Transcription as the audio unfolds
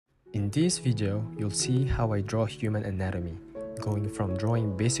this video, you'll see how I draw human anatomy, going from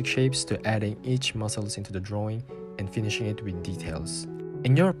drawing basic shapes to adding each muscles into the drawing and finishing it with details.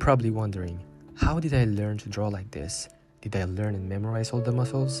 And you're probably wondering, how did I learn to draw like this? Did I learn and memorize all the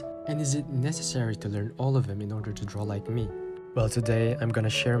muscles? And is it necessary to learn all of them in order to draw like me? Well, today I'm gonna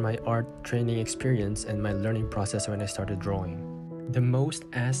share my art training experience and my learning process when I started drawing. The most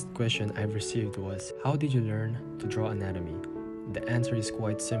asked question I've received was, how did you learn to draw anatomy? The answer is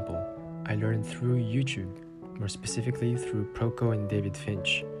quite simple. I learned through YouTube, more specifically through Proco and David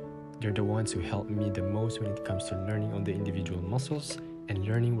Finch. They're the ones who helped me the most when it comes to learning on the individual muscles and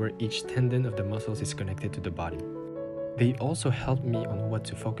learning where each tendon of the muscles is connected to the body. They also helped me on what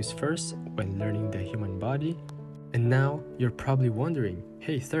to focus first when learning the human body. And now, you're probably wondering,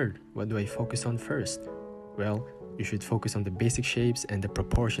 hey Third, what do I focus on first? Well, you should focus on the basic shapes and the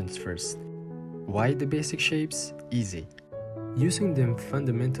proportions first. Why the basic shapes? Easy. Using them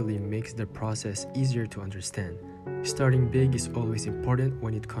fundamentally makes the process easier to understand. Starting big is always important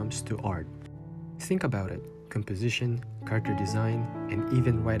when it comes to art. Think about it, composition, character design, and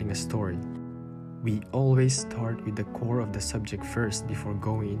even writing a story. We always start with the core of the subject first before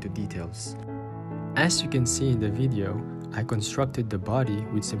going into details. As you can see in the video, I constructed the body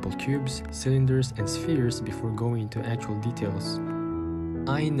with simple cubes, cylinders, and spheres before going into actual details.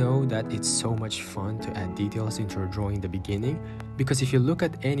 I know that it's so much fun to add details into your drawing in the beginning, because if you look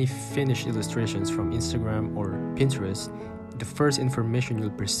at any finished illustrations from Instagram or Pinterest, the first information you'll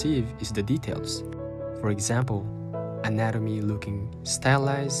perceive is the details. For example, anatomy looking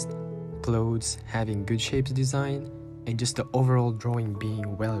stylized, clothes having good shapes design, and just the overall drawing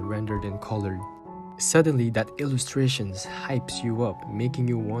being well rendered and colored. Suddenly, that illustrations hypes you up, making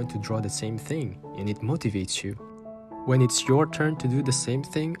you want to draw the same thing, and it motivates you. When it's your turn to do the same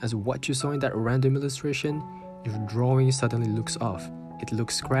thing as what you saw in that random illustration, your drawing suddenly looks off. It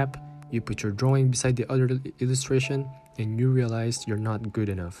looks crap, you put your drawing beside the other illustration, and you realize you're not good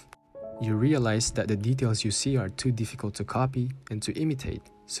enough. You realize that the details you see are too difficult to copy and to imitate,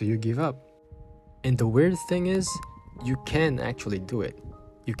 so you give up. And the weird thing is, you can actually do it.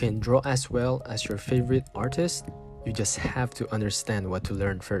 You can draw as well as your favorite artist, you just have to understand what to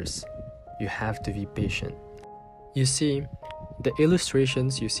learn first. You have to be patient. You see, the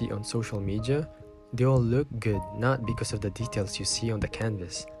illustrations you see on social media, they all look good not because of the details you see on the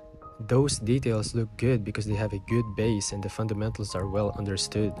canvas. Those details look good because they have a good base and the fundamentals are well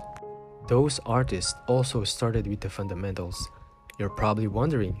understood. Those artists also started with the fundamentals. You're probably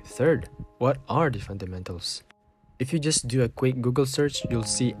wondering, Third, what are the fundamentals? If you just do a quick Google search, you'll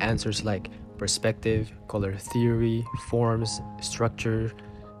see answers like perspective, color theory, forms, structure,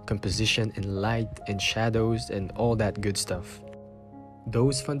 composition and light and shadows and all that good stuff.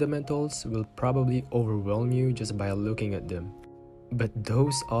 Those fundamentals will probably overwhelm you just by looking at them. But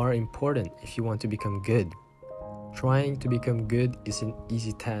those are important if you want to become good. Trying to become good is an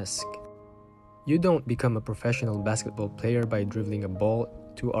easy task. You don't become a professional basketball player by dribbling a ball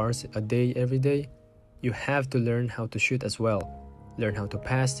 2 hours a day every day. You have to learn how to shoot as well. Learn how to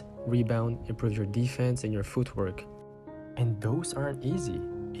pass, rebound, improve your defense and your footwork. And those aren't easy.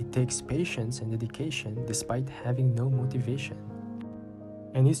 It takes patience and dedication despite having no motivation.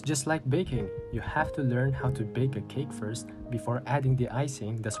 And it's just like baking. You have to learn how to bake a cake first before adding the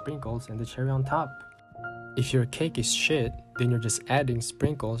icing, the sprinkles, and the cherry on top. If your cake is shit, then you're just adding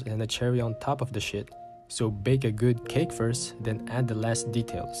sprinkles and a cherry on top of the shit. So bake a good cake first, then add the last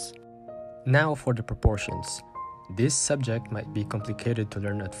details. Now for the proportions. This subject might be complicated to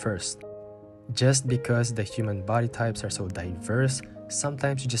learn at first. Just because the human body types are so diverse,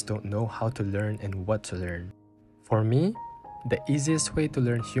 sometimes you just don't know how to learn and what to learn. For me, the easiest way to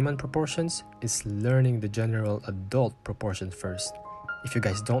learn human proportions is learning the general adult proportion first. If you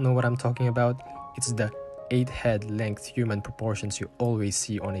guys don't know what I'm talking about, it's the 8 head length human proportions you always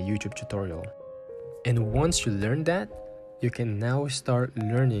see on a YouTube tutorial. And once you learn that, you can now start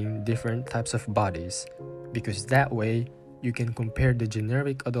learning different types of bodies, because that way you can compare the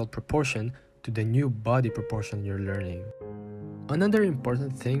generic adult proportion to the new body proportion you're learning. Another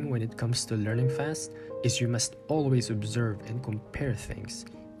important thing when it comes to learning fast is you must always observe and compare things.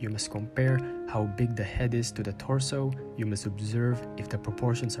 You must compare how big the head is to the torso. You must observe if the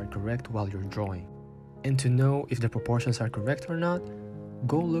proportions are correct while you're drawing. And to know if the proportions are correct or not,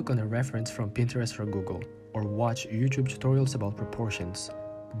 go look on a reference from Pinterest or Google, or watch YouTube tutorials about proportions.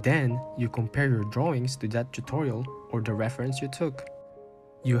 Then you compare your drawings to that tutorial or the reference you took.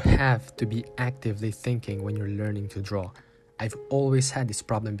 You have to be actively thinking when you're learning to draw. I've always had this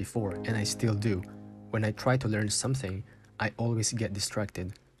problem before, and I still do. When I try to learn something, I always get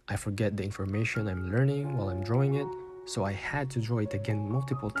distracted. I forget the information I'm learning while I'm drawing it, so I had to draw it again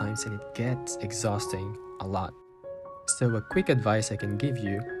multiple times and it gets exhausting a lot. So a quick advice I can give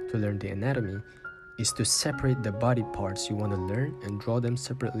you to learn the anatomy is to separate the body parts you want to learn and draw them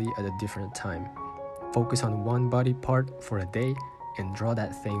separately at a different time. Focus on one body part for a day and draw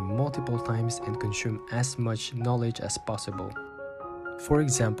that thing multiple times and consume as much knowledge as possible. For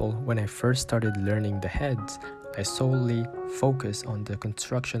example, when I first started learning the heads, I solely focused on the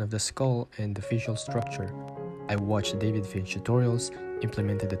construction of the skull and the facial structure. I watched David Finch tutorials,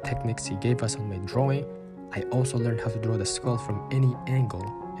 implemented the techniques he gave us on my drawing. I also learned how to draw the skull from any angle.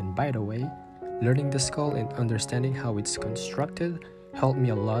 And by the way, learning the skull and understanding how it's constructed helped me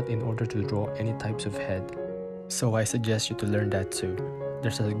a lot in order to draw any types of head. So I suggest you to learn that too.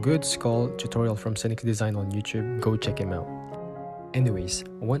 There's a good skull tutorial from Scenic Design on YouTube, go check him out. Anyways,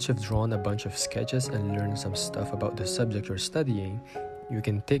 once you've drawn a bunch of sketches and learned some stuff about the subject you're studying, you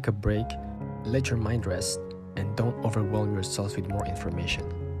can take a break, let your mind rest, and don't overwhelm yourself with more information.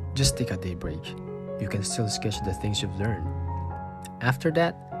 Just take a day break. You can still sketch the things you've learned. After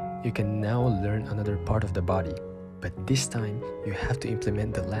that, you can now learn another part of the body, but this time you have to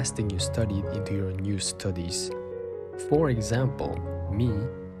implement the last thing you studied into your new studies. For example, me,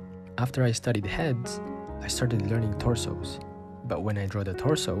 after I studied heads, I started learning torsos. But when I draw the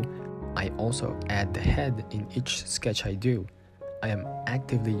torso, I also add the head in each sketch I do. I am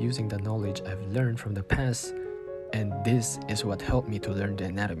actively using the knowledge I've learned from the past, and this is what helped me to learn the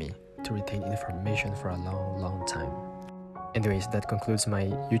anatomy, to retain information for a long time. Anyways, that concludes my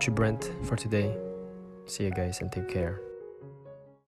YouTube rant for today. See you guys and take care.